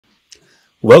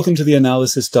Welcome to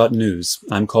theAnalysis.news.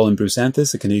 I'm Colin Bruce,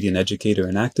 a Canadian educator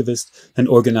and activist and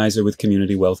organizer with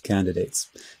Community Wealth Candidates.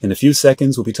 In a few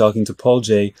seconds, we'll be talking to Paul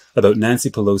J. about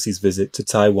Nancy Pelosi's visit to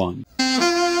Taiwan.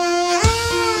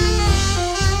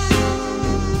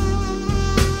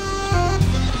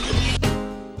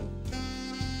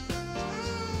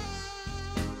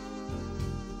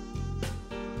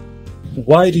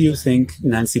 Why do you think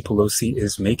Nancy Pelosi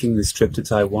is making this trip to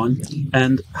Taiwan,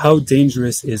 and how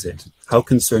dangerous is it? How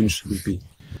concerned should we be?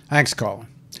 Thanks, Colin.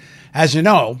 As you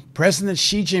know, President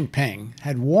Xi Jinping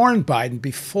had warned Biden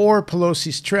before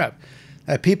Pelosi's trip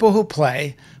that people who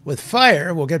play with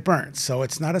fire will get burnt. So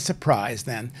it's not a surprise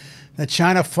then that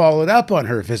China followed up on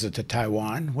her visit to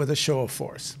Taiwan with a show of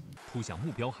force.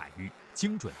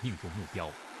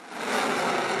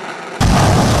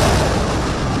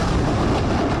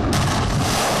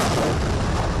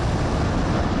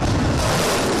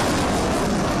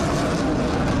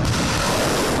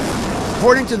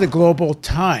 According to the Global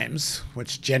Times,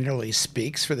 which generally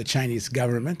speaks for the Chinese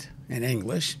government in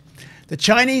English, the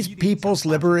Chinese People's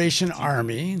Liberation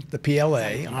Army, the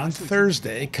PLA, on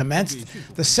Thursday commenced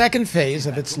the second phase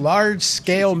of its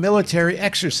large-scale military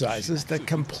exercises that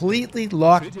completely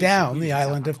locked down the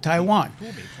island of Taiwan,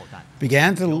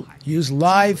 began to use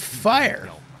live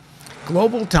fire.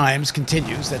 Global Times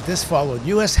continues that this followed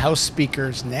U.S. House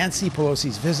Speaker Nancy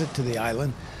Pelosi's visit to the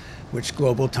island, which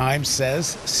Global Times says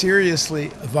seriously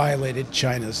violated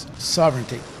China's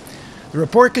sovereignty. The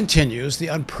report continues, the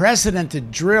unprecedented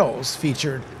drills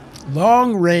featured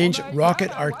long-range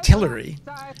rocket artillery,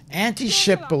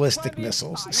 anti-ship ballistic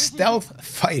missiles, stealth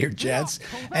fighter jets,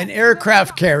 an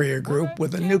aircraft carrier group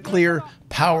with a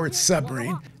nuclear-powered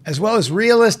submarine, as well as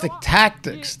realistic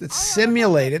tactics that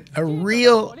simulated a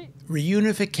real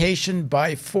reunification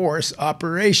by force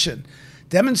operation,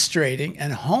 demonstrating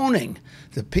and honing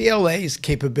the PLA's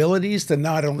capabilities to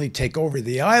not only take over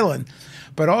the island,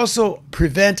 but also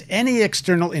prevent any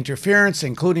external interference,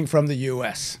 including from the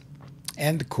U.S.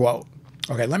 End quote.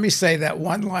 Okay, let me say that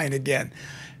one line again.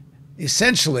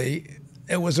 Essentially,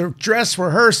 it was a dress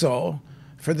rehearsal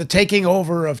for the taking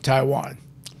over of Taiwan.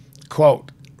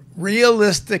 Quote,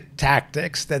 realistic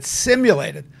tactics that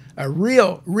simulated a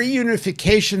real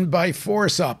reunification by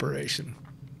force operation.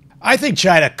 I think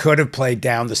China could have played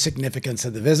down the significance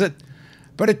of the visit,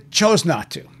 but it chose not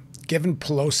to, giving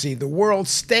Pelosi the world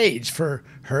stage for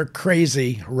her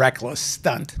crazy, reckless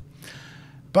stunt.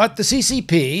 But the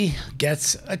CCP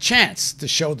gets a chance to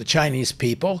show the Chinese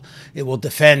people it will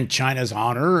defend China's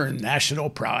honor and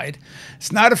national pride.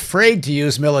 It's not afraid to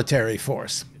use military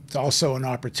force. It's also an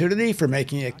opportunity for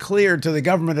making it clear to the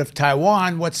government of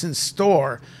Taiwan what's in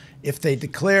store if they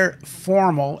declare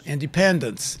formal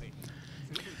independence.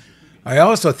 I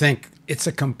also think it's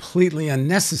a completely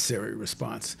unnecessary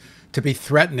response to be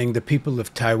threatening the people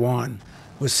of Taiwan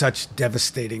with such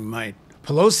devastating might.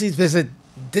 Pelosi's visit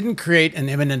didn't create an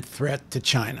imminent threat to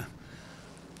China.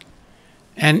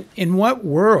 And in what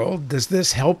world does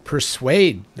this help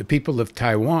persuade the people of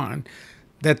Taiwan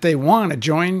that they want to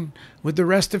join with the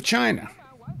rest of China?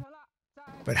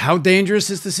 But how dangerous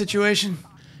is the situation?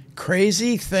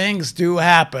 Crazy things do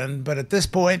happen, but at this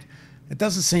point, it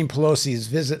doesn't seem Pelosi's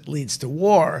visit leads to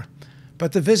war,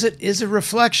 but the visit is a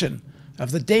reflection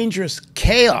of the dangerous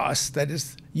chaos that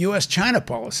is U.S.-China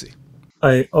policy.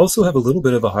 I also have a little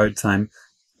bit of a hard time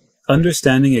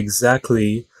understanding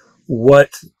exactly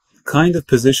what kind of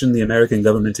position the American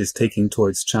government is taking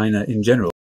towards China in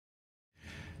general.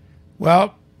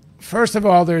 Well, first of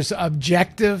all, there's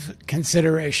objective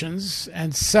considerations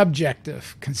and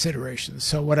subjective considerations.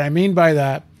 So what I mean by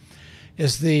that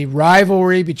is the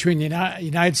rivalry between the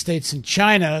United States and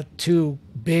China, two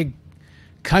big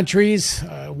countries,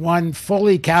 one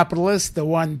fully capitalist, the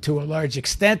one to a large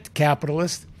extent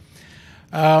capitalist,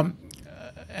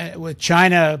 with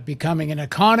China becoming an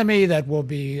economy that will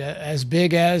be as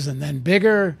big as and then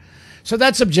bigger. So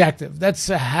that's objective. That's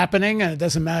happening, and it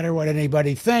doesn't matter what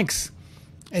anybody thinks.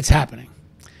 It's happening.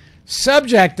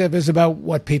 Subjective is about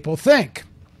what people think.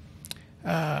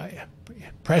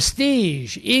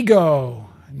 Prestige, ego,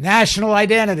 national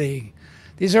identity.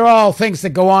 These are all things that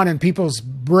go on in people's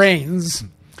brains,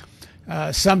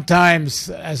 sometimes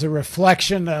as a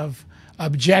reflection of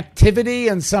objectivity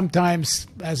and sometimes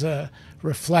as a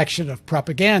reflection of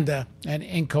propaganda and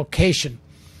inculcation.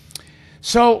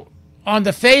 So on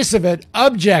the face of it,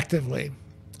 objectively,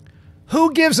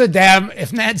 who gives a damn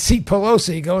if Nancy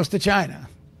Pelosi goes to China?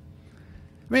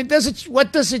 I mean,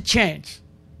 what does it change?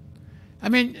 I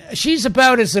mean, she's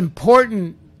about as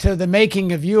important to the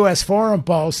making of U.S. foreign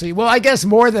policy. Well, I guess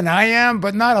more than I am,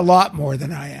 but not a lot more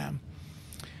than I am,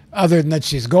 other than that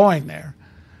she's going there.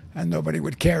 and nobody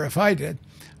would care if I did.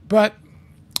 But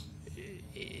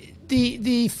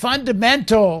the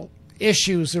fundamental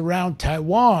issues around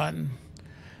Taiwan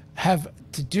have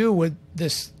to do with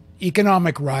this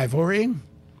economic rivalry,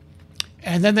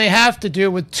 and then they have to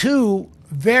do with two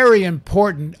very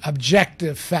important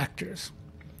objective factors: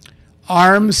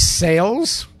 arms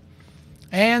sales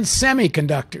and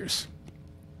semiconductors.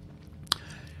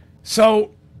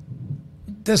 So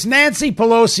does Nancy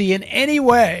Pelosi in any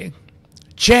way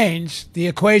change the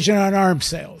equation on arms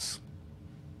sales?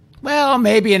 Well,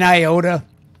 maybe an iota,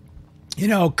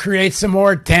 create some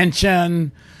more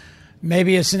tension.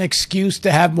 Maybe it's an excuse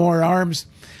to have more arms.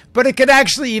 But it could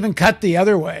actually even cut the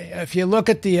other way. If you look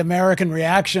at the American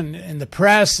reaction in the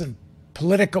press and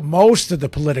most of the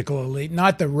political elite,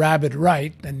 not the rabid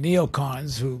right and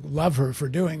neocons who love her for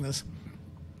doing this,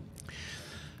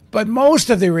 but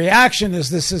most of the reaction is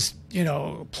this is,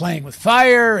 playing with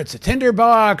fire. It's a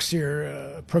tinderbox.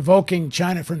 You're provoking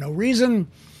China for no reason.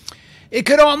 It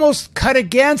could almost cut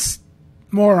against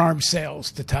more arms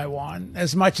sales to Taiwan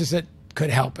as much as it could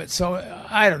help it. So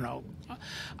I don't know.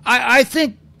 I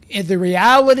think the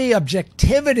reality,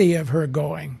 objectivity of her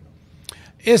going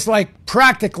is like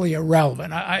practically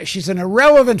irrelevant. She's an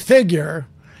irrelevant figure,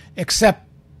 except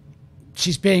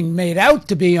she's being made out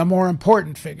to be a more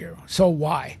important figure. So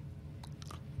why?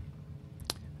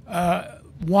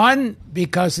 One,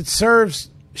 because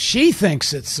she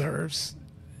thinks it serves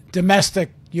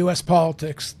domestic U.S.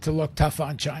 politics to look tough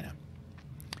on China.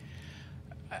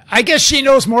 I guess she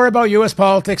knows more about U.S.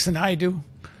 politics than I do.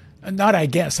 Not I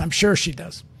guess, I'm sure she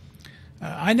does.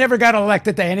 I never got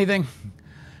elected to anything.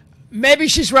 Maybe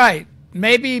she's right.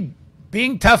 Maybe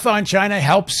being tough on China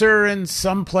helps her in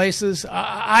some places.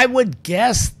 I would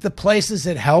guess the places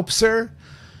it helps her,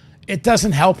 it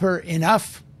doesn't help her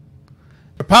enough.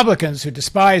 Republicans who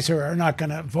despise her are not going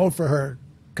to vote for her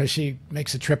because she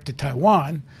makes a trip to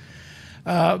Taiwan.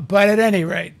 But at any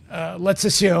rate, let's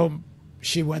assume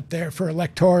she went there for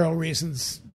electoral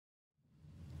reasons.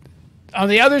 On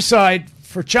the other side,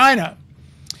 for China,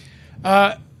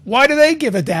 why do they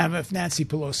give a damn if Nancy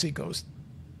Pelosi goes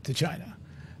to China?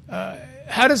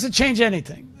 How does it change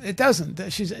anything? It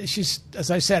doesn't. She's,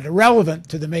 as I said, irrelevant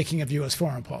to the making of U.S.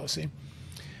 foreign policy.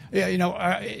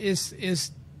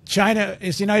 Is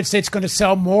the United States going to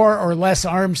sell more or less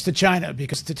arms to China?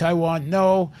 Because to Taiwan,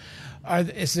 no.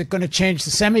 Is it going to change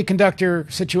the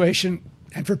semiconductor situation?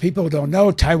 And for people who don't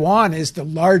know, Taiwan is the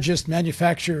largest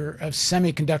manufacturer of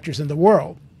semiconductors in the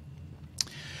world,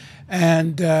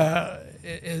 and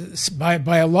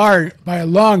by a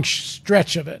long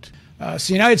stretch of it. So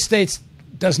the United States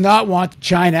does not want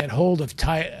China to get hold of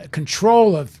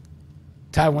control of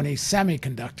Taiwanese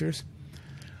semiconductors,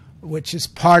 which is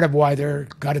part of why they're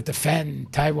got to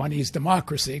defend Taiwanese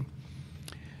democracy.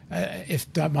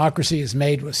 If democracy is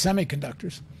made with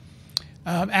semiconductors.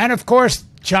 And of course,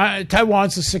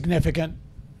 Taiwan's a significant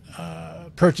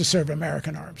purchaser of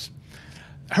American arms.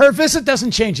 Her visit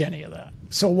doesn't change any of that.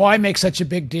 So why make such a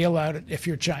big deal out of it if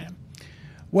you're China?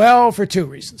 Well, for two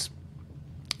reasons.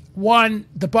 One,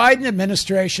 the Biden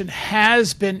administration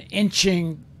has been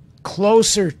inching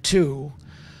closer to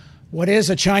what is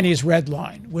a Chinese red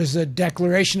line, was a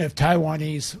declaration of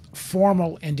Taiwanese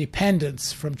formal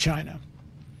independence from China.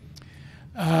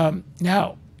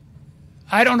 Now,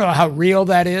 I don't know how real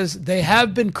that is. They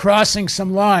have been crossing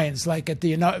some lines, like at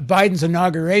Biden's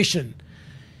inauguration,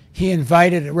 he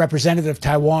invited a representative of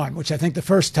Taiwan, which I think the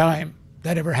first time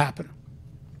that ever happened.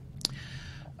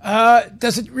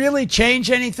 Does it really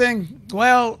change anything?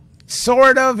 Well,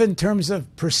 sort of in terms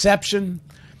of perception,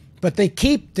 but they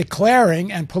keep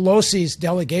declaring, and Pelosi's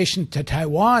delegation to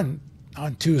Taiwan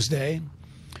on Tuesday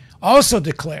also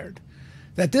declared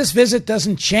that this visit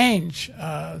doesn't change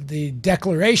the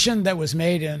declaration that was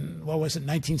made in,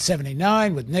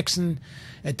 1979 with Nixon.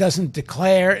 It doesn't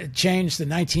change the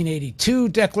 1982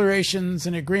 declarations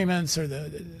and agreements,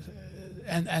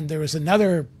 and there was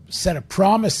another set of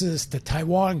promises to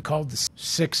Taiwan called the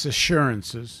Six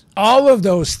Assurances. All of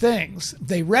those things,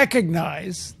 they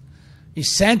recognize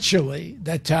essentially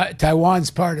that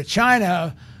Taiwan's part of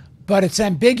China, but it's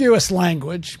ambiguous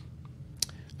language.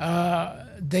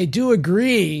 They do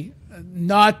agree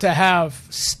not to have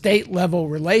state-level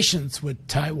relations with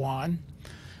Taiwan,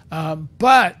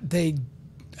 but they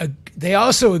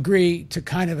also agree to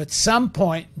kind of at some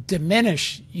point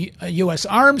diminish U.S.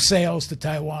 arms sales to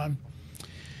Taiwan,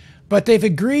 but they've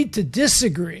agreed to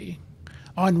disagree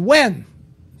on when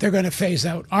they're going to phase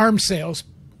out arms sales,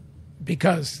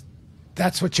 because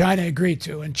that's what China agreed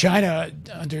to. And China,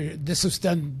 this was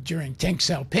done during Deng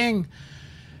Xiaoping,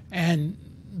 and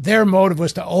their motive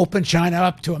was to open China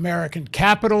up to American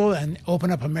capital and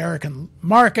open up American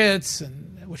markets,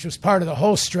 and which was part of the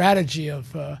whole strategy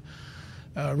of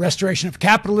restoration of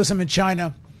capitalism in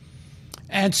China.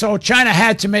 And so China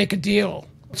had to make a deal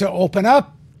to open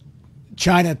up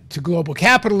China to global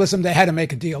capitalism. They had to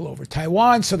make a deal over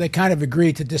Taiwan, so they kind of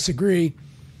agreed to disagree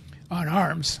on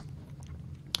arms.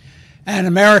 And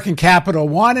American capital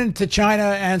wanted to China,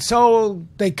 and so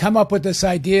they come up with this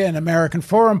idea in American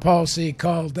foreign policy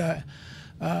called a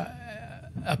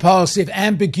policy of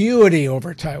ambiguity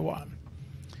over Taiwan,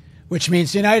 which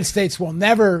means the United States will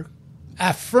never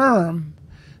affirm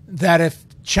that if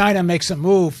China makes a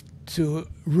move to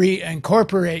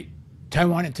reincorporate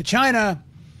Taiwan into China,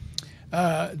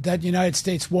 that the United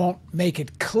States won't make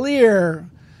it clear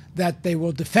that they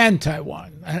will defend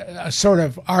Taiwan, a sort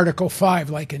of Article 5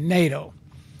 like in NATO.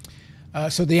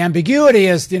 So the ambiguity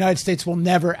is the United States will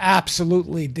never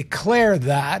absolutely declare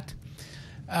that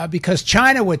because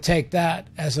China would take that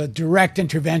as a direct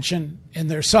intervention in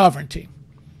their sovereignty.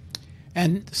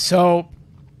 And so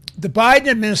the Biden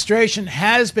administration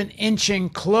has been inching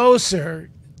closer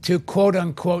to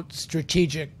quote-unquote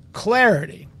strategic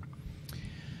clarity,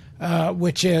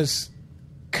 which is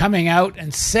coming out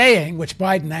and saying, which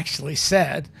Biden actually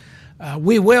said,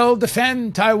 we will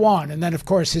defend Taiwan. And then, of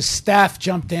course, his staff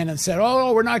jumped in and said,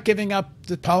 oh, we're not giving up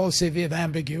the policy of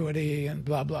ambiguity and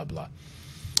blah, blah, blah.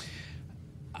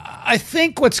 I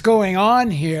think what's going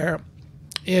on here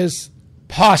is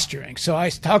posturing. So I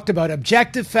talked about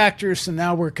objective factors, so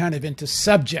now we're kind of into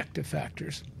subjective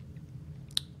factors,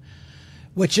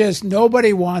 which is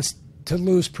nobody wants to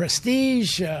lose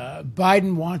prestige.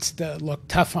 Biden wants to look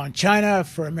tough on China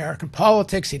for American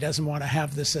politics. He doesn't want to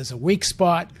have this as a weak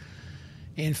spot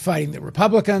in fighting the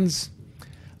Republicans.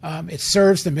 It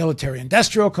serves the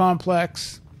military-industrial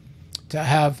complex to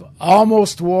have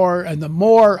almost war, and the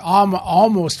more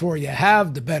almost war you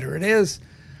have, the better it is.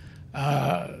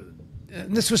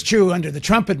 And this was true under the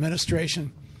Trump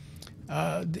administration.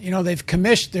 You know, they're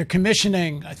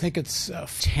commissioning, I think it's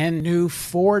 10 new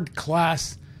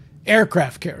Ford-class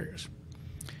aircraft carriers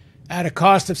at a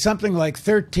cost of something like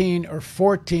 $13 or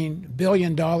 $14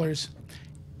 billion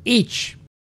each.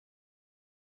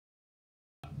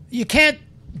 You can't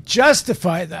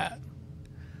justify that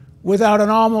without an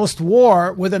almost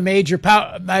war with a major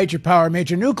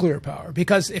nuclear power,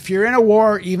 because if you're in a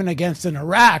war even against an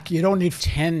Iraq, you don't need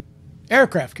 10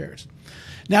 aircraft carriers.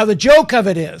 Now the joke of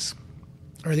it is,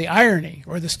 or the irony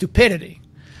or the stupidity,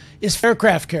 is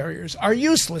aircraft carriers are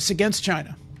useless against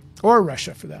China, or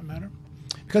Russia for that matter,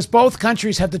 because both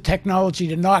countries have the technology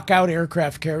to knock out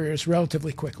aircraft carriers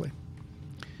relatively quickly.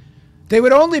 They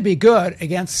would only be good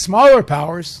against smaller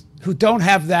powers who don't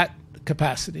have that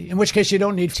capacity, in which case you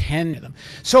don't need 10 of them.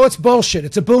 So it's bullshit.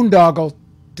 It's a boondoggle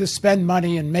to spend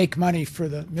money and make money for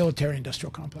the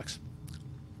military-industrial complex.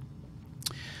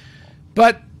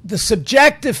 But the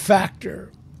subjective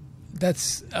factor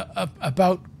that's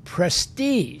about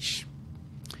prestige,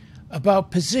 about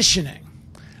positioning,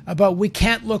 about we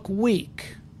can't look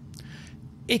weak,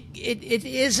 it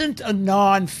isn't a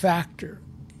non-factor.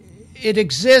 It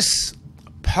exists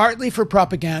partly for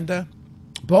propaganda,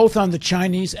 both on the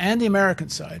Chinese and the American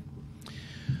side,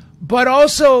 but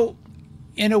also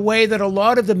in a way that a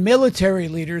lot of the military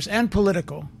leaders and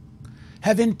political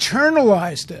have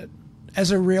internalized it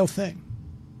as a real thing.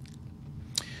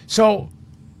 So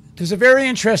there's a very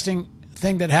interesting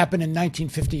thing that happened in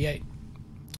 1958.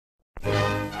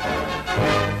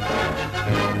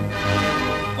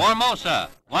 Formosa,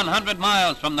 100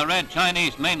 miles from the Red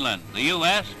Chinese mainland, the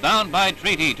U.S. bound by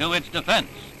treaty to its defense.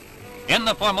 In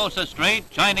the Formosa Strait,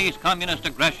 Chinese communist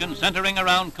aggression centering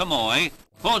around Quemoy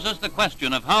poses the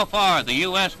question of how far the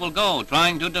U.S. will go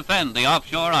trying to defend the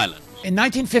offshore islands. In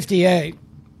 1958,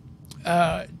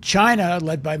 China,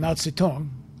 led by Mao Zedong,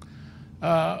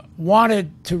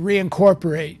 wanted to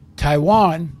reincorporate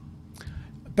Taiwan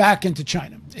back into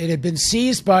China. It had been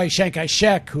seized by Chiang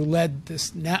Kai-shek, who led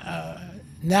this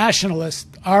nationalist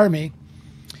army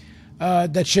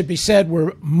that, should be said,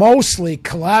 were mostly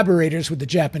collaborators with the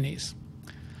Japanese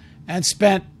and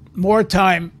spent more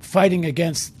time fighting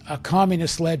against a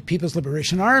communist-led People's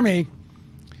Liberation Army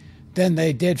than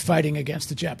they did fighting against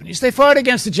the Japanese. They fought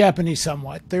against the Japanese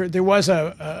somewhat. There was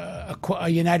a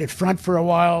united front for a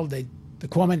while. The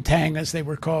Kuomintang, as they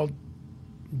were called,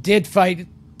 did fight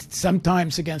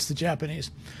sometimes against the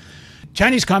Japanese.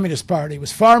 Chinese Communist Party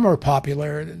was far more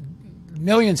popular.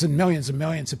 Millions and millions and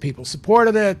millions of people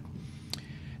supported it.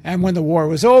 And when the war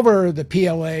was over, the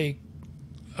PLA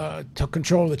took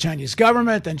control of the Chinese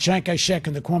government, and Chiang Kai-shek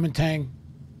and the Kuomintang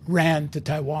ran to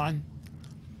Taiwan.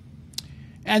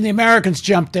 And the Americans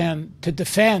jumped in to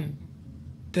defend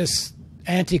this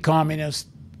anti-communist,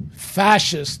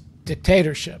 fascist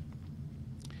dictatorship.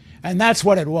 And that's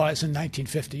what it was in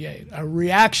 1958, a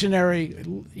reactionary,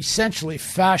 essentially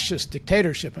fascist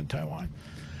dictatorship in Taiwan.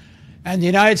 And the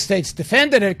United States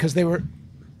defended it because they were...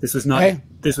 This was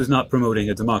not promoting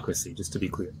a democracy, just to be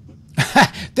clear.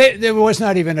 There was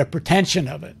not even a pretension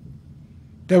of it.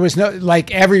 There was no,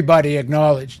 like everybody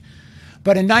acknowledged.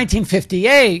 But in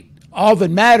 1958, all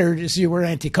that mattered is you were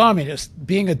anti-communist.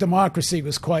 Being a democracy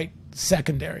was quite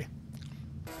secondary.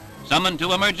 Summoned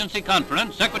to emergency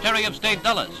conference, Secretary of State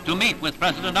Dulles to meet with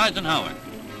President Eisenhower.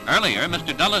 Earlier,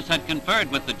 Mr. Dulles had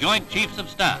conferred with the Joint Chiefs of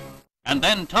Staff and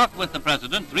then talked with the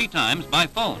President 3 times by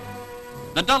phone.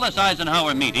 The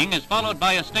Dulles-Eisenhower meeting is followed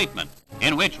by a statement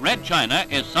in which Red China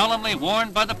is solemnly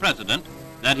warned by the President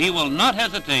that he will not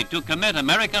hesitate to commit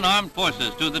American armed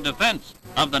forces to the defense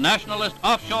of the nationalist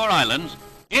offshore islands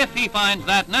if he finds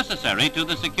that necessary to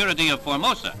the security of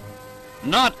Formosa.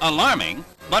 Not alarming,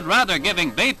 but rather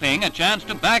giving Beiping a chance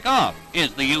to back off,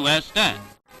 is the U.S. stand.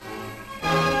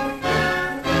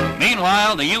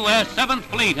 Meanwhile, the U.S. 7th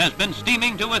Fleet has been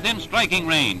steaming to within striking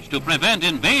range to prevent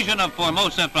invasion of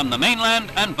Formosa from the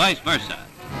mainland and vice versa.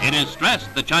 It is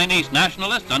stressed the Chinese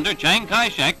nationalists under Chiang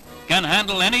Kai-shek can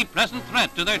handle any present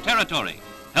threat to their territory.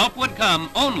 Help would come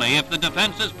only if the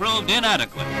defenses proved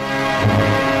inadequate.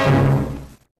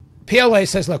 PLA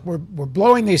says, look, we're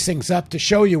blowing these things up to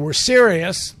show you we're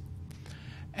serious.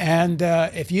 And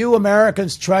if you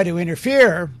Americans try to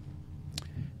interfere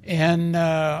in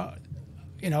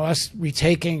us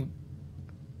retaking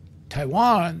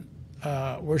Taiwan,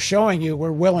 we're showing you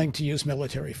we're willing to use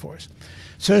military force.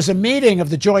 So there's a meeting of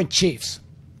the Joint Chiefs.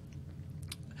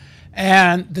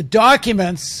 And the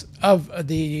documents of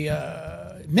the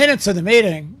minutes of the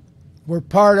meeting were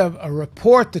part of a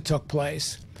report that took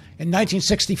place in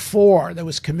 1964 that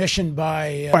was commissioned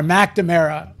by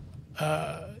McNamara,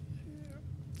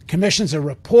 commissions a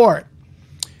report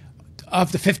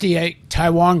of the 58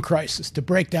 Taiwan crisis to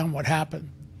break down what happened.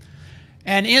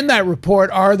 And in that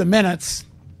report are the minutes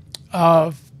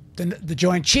of the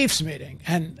Joint Chiefs meeting.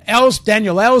 And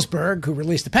Daniel Ellsberg, who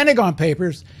released the Pentagon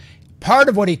Papers, part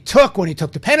of what he took when he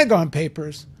took the Pentagon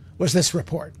Papers was this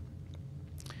report.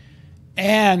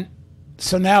 And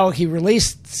so now he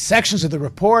released sections of the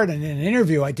report, and in an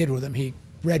interview I did with him, he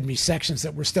read me sections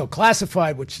that were still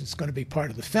classified, which is going to be part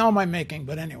of the film I'm making,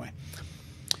 but anyway.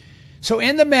 So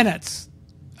in the minutes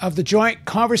of the joint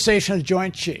conversation of the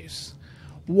Joint Chiefs,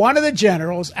 one of the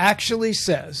generals actually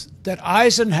says that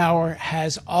Eisenhower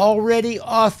has already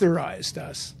authorized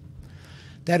us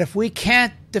that if we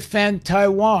can't defend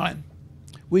Taiwan,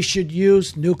 we should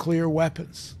use nuclear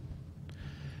weapons.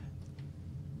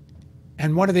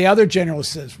 And one of the other generals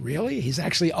says, really? He's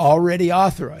actually already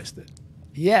authorized it.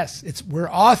 Yes, we're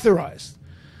authorized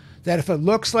that if it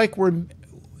looks like Taiwan,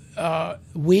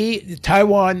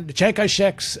 the Chiang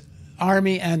Kai-shek's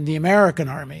army and the American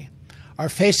army are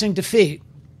facing defeat,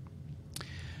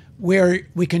 where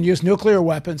we can use nuclear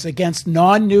weapons against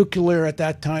non-nuclear at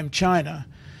that time China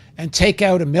and take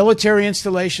out a military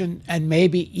installation and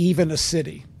maybe even a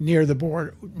city near the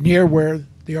border, near where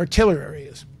the artillery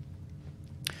is.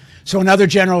 So another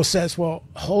general says, well,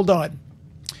 hold on.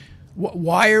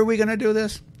 Why are we going to do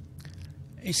this?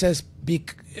 He says,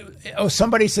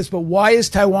 somebody says, but why is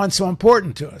Taiwan so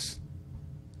important to us?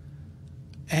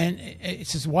 And he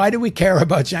says, why do we care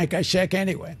about Chiang Kai-shek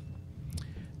anyway?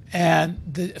 And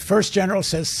the first general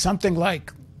says something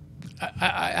like,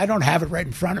 I don't have it right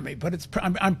in front of me, but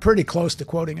I'm pretty close to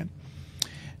quoting it.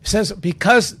 It says,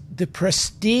 because the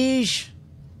prestige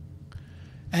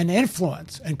and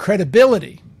influence and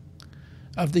credibility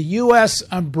of the U.S.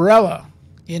 umbrella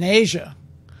in Asia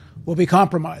will be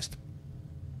compromised.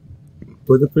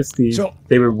 For the prestige,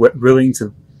 they were willing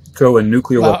to throw a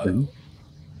nuclear weapon.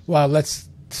 Well,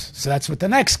 so that's what the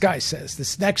next guy says.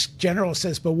 This next general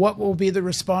says, but what will be the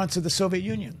response of the Soviet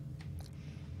Union?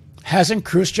 Hasn't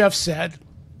Khrushchev said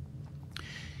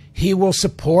he will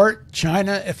support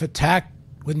China if attacked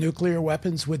with nuclear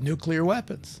weapons with nuclear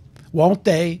weapons? Won't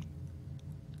they,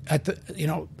 at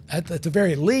the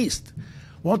very least,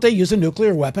 won't they use a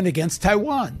nuclear weapon against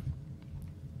Taiwan?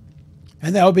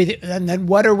 And and then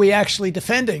what are we actually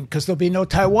defending? Because there'll be no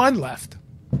Taiwan left.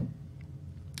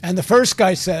 And the first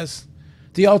guy says,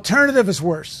 the alternative is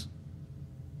worse.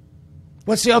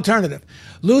 What's the alternative?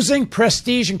 Losing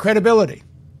prestige and credibility.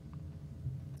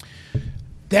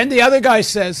 Then the other guy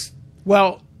says,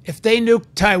 well, if they nuke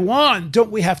Taiwan,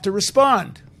 don't we have to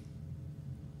respond?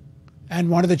 And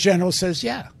one of the generals says,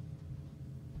 yeah.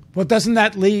 Well, doesn't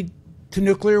that lead to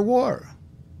nuclear war?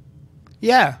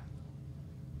 Yeah.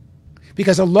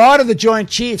 Because a lot of the Joint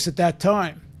Chiefs at that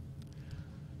time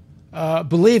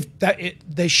believed that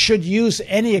they should use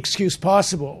any excuse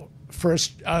possible for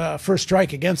a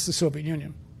strike against the Soviet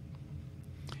Union.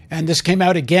 And this came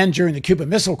out again during the Cuban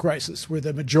Missile Crisis, where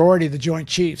the majority of the Joint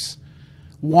Chiefs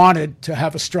wanted to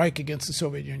have a strike against the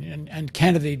Soviet Union, and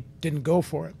Kennedy didn't go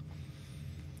for it.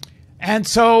 And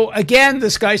so, again,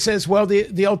 this guy says, well,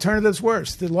 the alternative's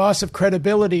worse, the loss of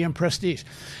credibility and prestige.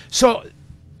 So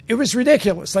it was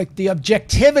ridiculous. Like, the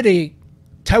objectivity,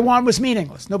 Taiwan was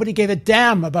meaningless. Nobody gave a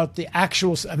damn about the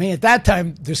actual. I mean, at that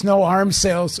time, there's no arms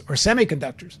sales or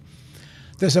semiconductors.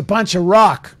 There's a bunch of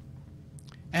rock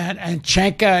and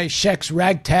Chiang Kai-shek's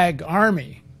ragtag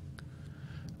army.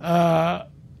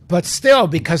 But still,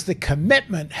 because the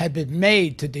commitment had been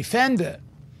made to defend it,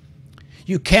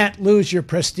 you can't lose your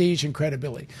prestige and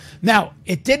credibility. Now,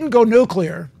 it didn't go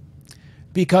nuclear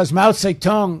because Mao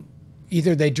Zedong,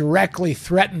 either they directly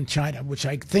threatened China, which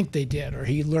I think they did, or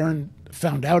he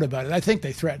found out about it. I think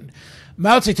they threatened.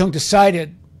 Mao Zedong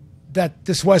decided that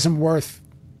this wasn't worth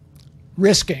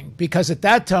risking because at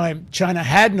that time, China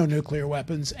had no nuclear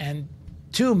weapons. And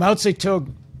two, Mao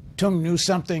Zedong knew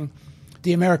something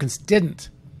the Americans didn't,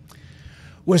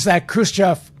 was that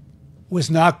Khrushchev was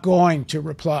not going to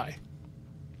reply.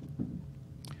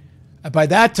 By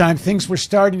that time, things were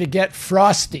starting to get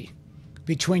frosty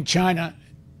between China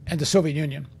and the Soviet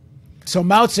Union. So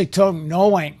Mao Zedong,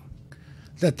 knowing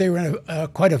that they were in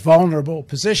quite a vulnerable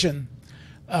position,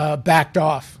 backed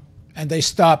off, and they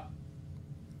stopped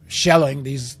shelling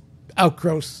these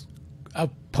outposts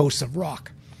of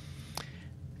rock.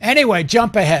 Anyway,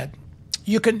 jump ahead.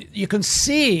 You can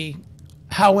see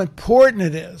how important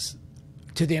it is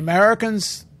to the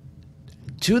Americans,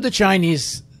 to the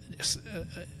Chinese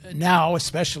now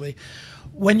especially,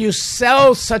 when you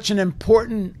sell such an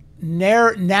important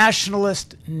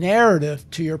nationalist narrative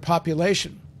to your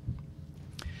population.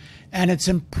 And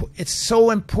it's so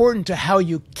important to how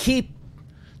you keep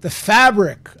the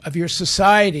fabric of your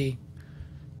society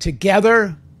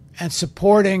together and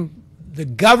supporting the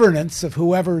governance of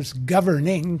whoever's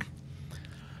governing,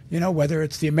 you know, whether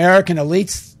it's the American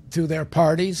elites through their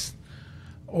parties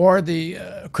or the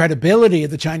credibility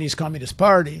of the Chinese Communist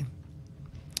Party,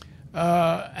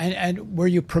 and where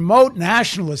you promote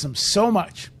nationalism so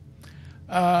much,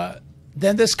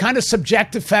 then this kind of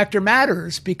subjective factor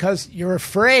matters because you're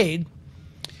afraid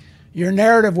your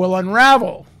narrative will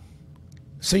unravel.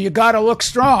 So you got to look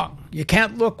strong. You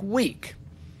can't look weak.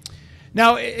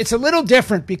 Now, it's a little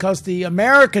different because the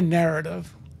American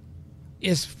narrative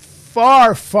is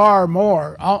far, far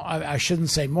more, I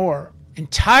shouldn't say more,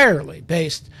 entirely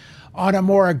based on a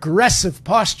more aggressive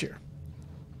posture.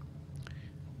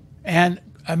 And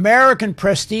American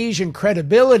prestige and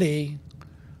credibility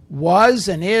was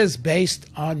and is based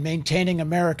on maintaining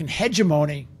American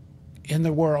hegemony in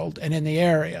the world and in the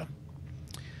area.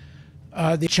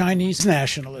 The Chinese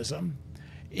nationalism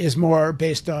is more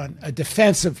based on a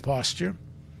defensive posture.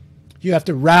 You have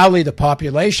to rally the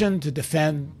population to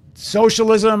defend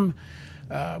socialism,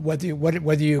 to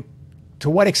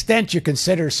what extent you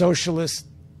consider socialist,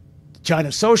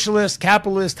 China socialist,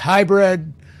 capitalist,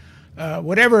 hybrid,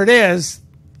 whatever it is,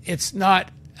 it's not,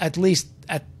 at least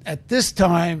at this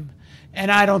time,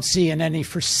 and I don't see in any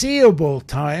foreseeable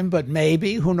time, but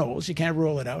maybe, who knows, you can't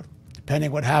rule it out,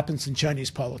 depending what happens in Chinese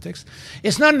politics.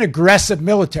 It's not an aggressive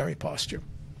military posture.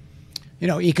 You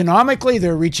know, economically,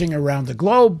 they're reaching around the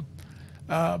globe,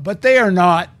 but they are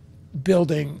not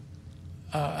building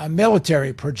a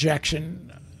military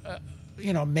projection,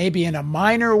 you know, maybe in a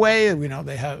minor way. You know,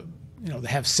 they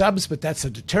have subs, but that's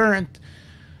a deterrent.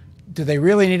 Do they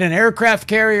really need an aircraft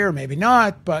carrier? Maybe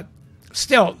not, but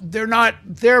still,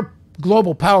 their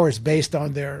global power is based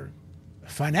on their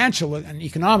financial and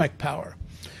economic power.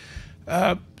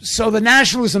 So the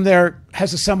nationalism there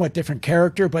has a somewhat different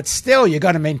character, but still, you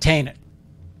got to maintain it.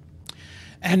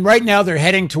 And right now, they're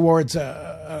heading towards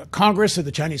a Congress of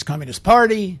the Chinese Communist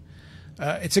Party.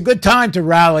 It's a good time to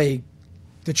rally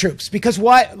the troops because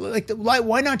why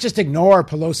not just ignore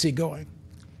Pelosi going?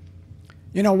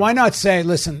 You know, why not say,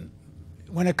 listen,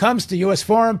 when it comes to U.S.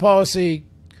 foreign policy,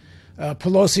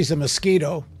 Pelosi's a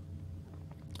mosquito,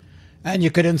 and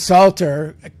you could insult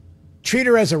her, treat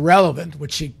her as irrelevant,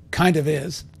 which she kind of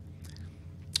is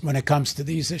when it comes to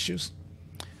these issues,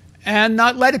 and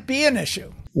not let it be an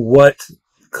issue. What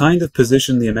kind of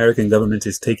position the American government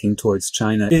is taking towards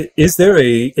China? Is there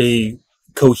a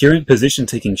coherent position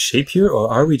taking shape here, or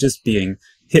are we just being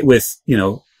hit with, you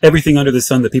know, everything under the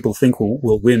sun that people think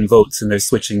will win votes, and they're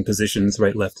switching positions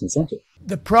right, left, and center?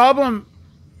 The problem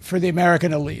for the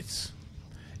American elites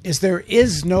is there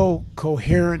is no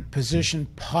coherent position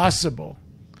possible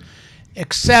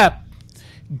except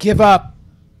give up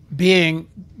being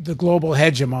the global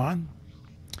hegemon.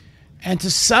 And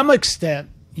to some extent,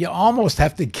 you almost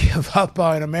have to give up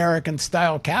on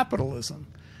American-style capitalism.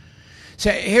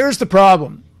 So here's the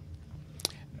problem.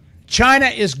 China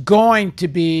is going to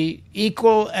be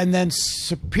equal and then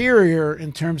superior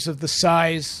in terms of the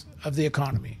size of the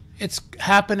economy. It's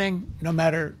happening no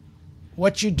matter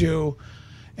what you do,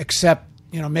 except,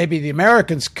 maybe the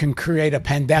Americans can create a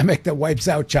pandemic that wipes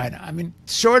out China. I mean,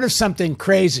 short of something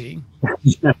crazy,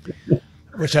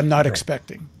 which I'm not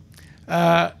expecting.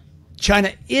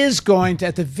 China is going to,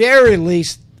 at the very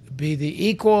least, be the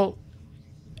equal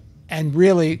and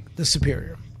really the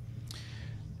superior.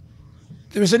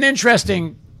 There was an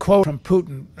interesting quote from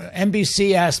Putin.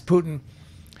 NBC asked Putin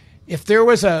if there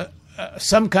was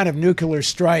some kind of nuclear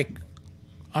strike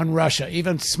on Russia,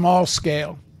 even small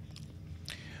scale,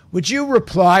 would you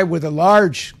reply with a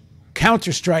large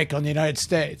counterstrike on the United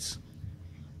States,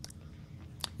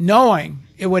 knowing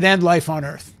it would end life on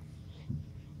Earth?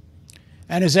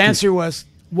 And his answer was,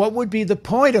 what would be the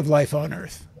point of life on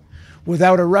Earth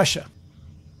without a Russia?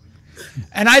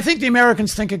 And I think the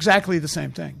Americans think exactly the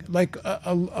same thing. Like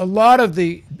a lot of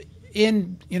the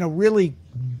really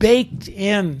baked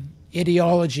in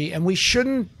ideology, and we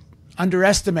shouldn't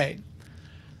underestimate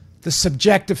the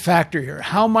subjective factor here,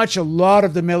 how much a lot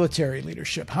of the military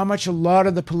leadership, how much a lot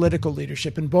of the political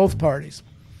leadership in both parties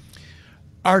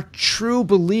are true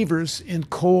believers in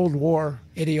Cold War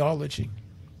ideology.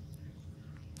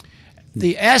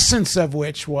 The essence of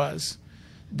which was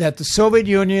that the Soviet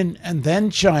Union and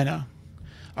then China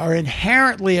are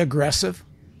inherently aggressive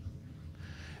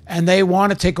and they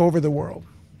want to take over the world.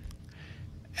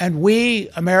 And we,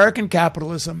 American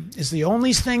capitalism, is the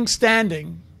only thing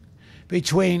standing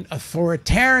between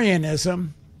authoritarianism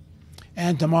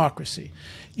and democracy.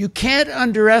 You can't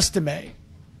underestimate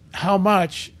how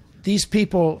much these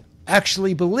people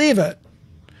actually believe it,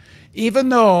 even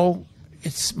though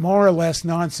it's more or less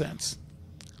nonsense.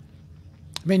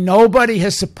 I mean, nobody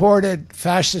has supported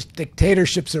fascist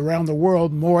dictatorships around the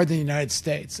world more than the United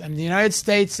States. And the United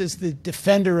States is the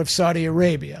defender of Saudi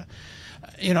Arabia.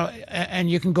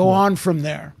 And you can go on from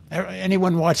there.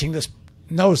 Anyone watching this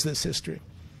knows this history.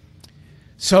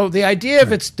 So the idea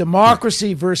of it's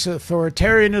democracy versus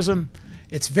authoritarianism,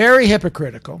 it's very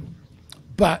hypocritical.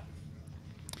 But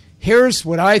here's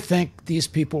what I think these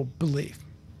people believe.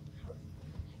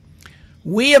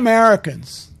 We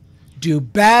Americans do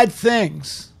bad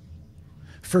things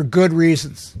for good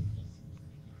reasons.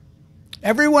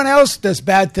 Everyone else does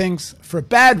bad things for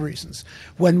bad reasons.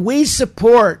 When we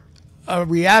support a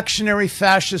reactionary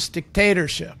fascist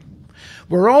dictatorship,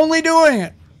 we're only doing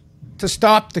it to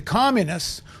stop the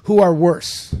communists who are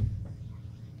worse.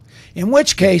 In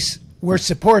which case, we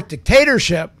support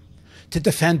dictatorship to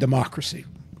defend democracy.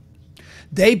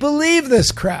 They believe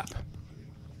this crap.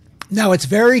 Now, it's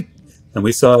very... And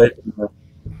we saw it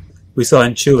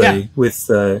in Chile with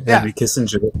Henry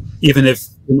Kissinger. Even if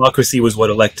democracy was what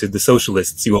elected the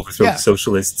socialists, you overthrow the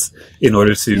socialists in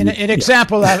order to... An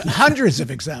example, hundreds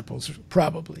of examples,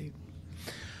 probably.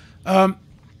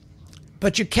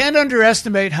 But you can't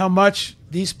underestimate how much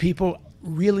these people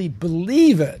really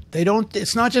believe it. They don't.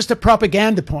 It's not just a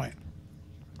propaganda point.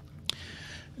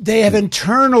 They have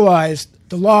internalized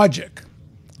the logic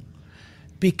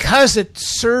because it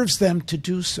serves them to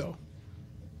do so.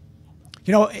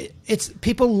 It's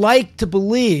people like to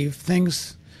believe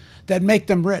things that make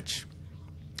them rich.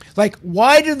 Like,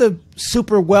 why do the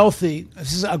super wealthy?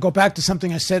 I'll go back to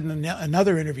something I said in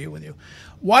another interview with you.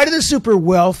 Why do the super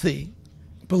wealthy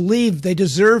believe they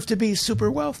deserve to be super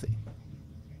wealthy?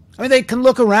 I mean, they can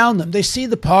look around them. They see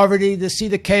the poverty, they see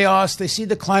the chaos, they see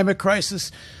the climate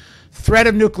crisis, threat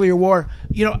of nuclear war.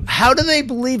 How do they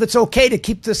believe it's okay to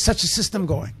keep such a system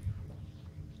going?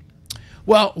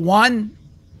 Well, one,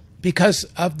 because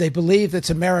they believe it's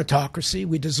a meritocracy.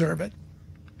 We deserve it.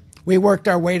 We worked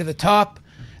our way to the top,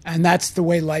 and that's the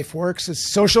way life works.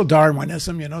 It's social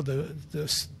Darwinism,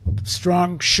 the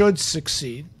strong should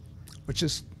succeed, which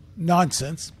is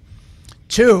nonsense.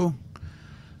 Two,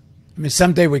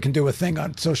 someday we can do a thing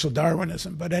on social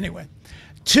Darwinism, but anyway.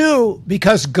 Two,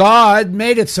 because God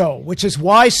made it so, which is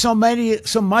why so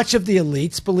much of the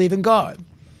elites believe in God.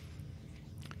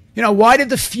 Why did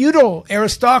the feudal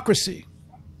aristocracy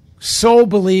so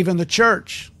believe in the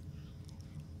church?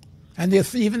 And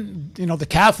even the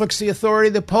Catholics, the authority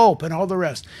of the Pope, and all the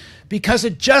rest, because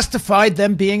it justified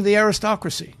them being the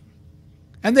aristocracy.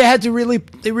 And they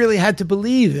really had to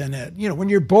believe in it. When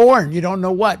you're born, you don't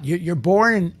know what. You're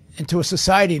born into a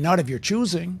society not of your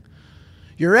choosing.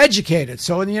 You're educated.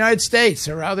 So in the United States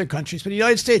or other countries, but in the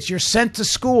United States, you're sent to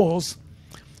schools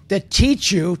that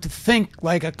teach you to think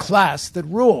like a class that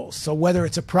rules. So whether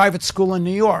it's a private school in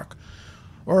New York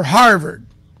or Harvard,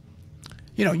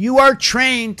 you are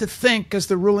trained to think as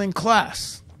the ruling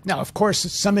class. Now, of course,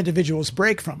 some individuals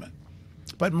break from it,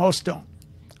 but most don't.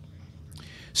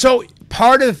 So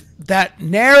part of that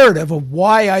narrative of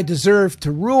why I deserve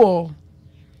to rule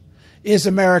is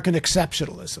American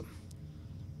exceptionalism.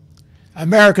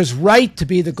 America's right to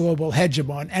be the global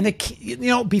hegemon.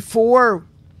 And before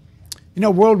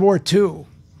World War II,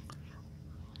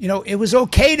 it was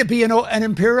okay to be an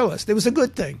imperialist. It was a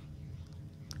good thing.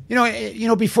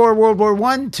 Before World War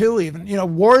I, too,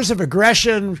 even, wars of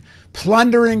aggression,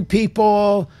 plundering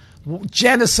people,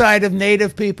 genocide of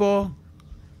native people,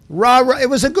 it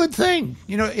was a good thing.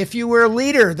 If you were a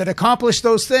leader that accomplished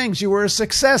those things, you were a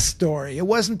success story. It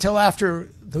wasn't until after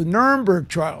the Nuremberg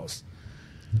trials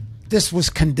this was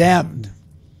condemned.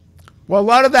 Well, a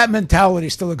lot of that mentality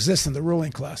still exists in the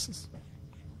ruling classes.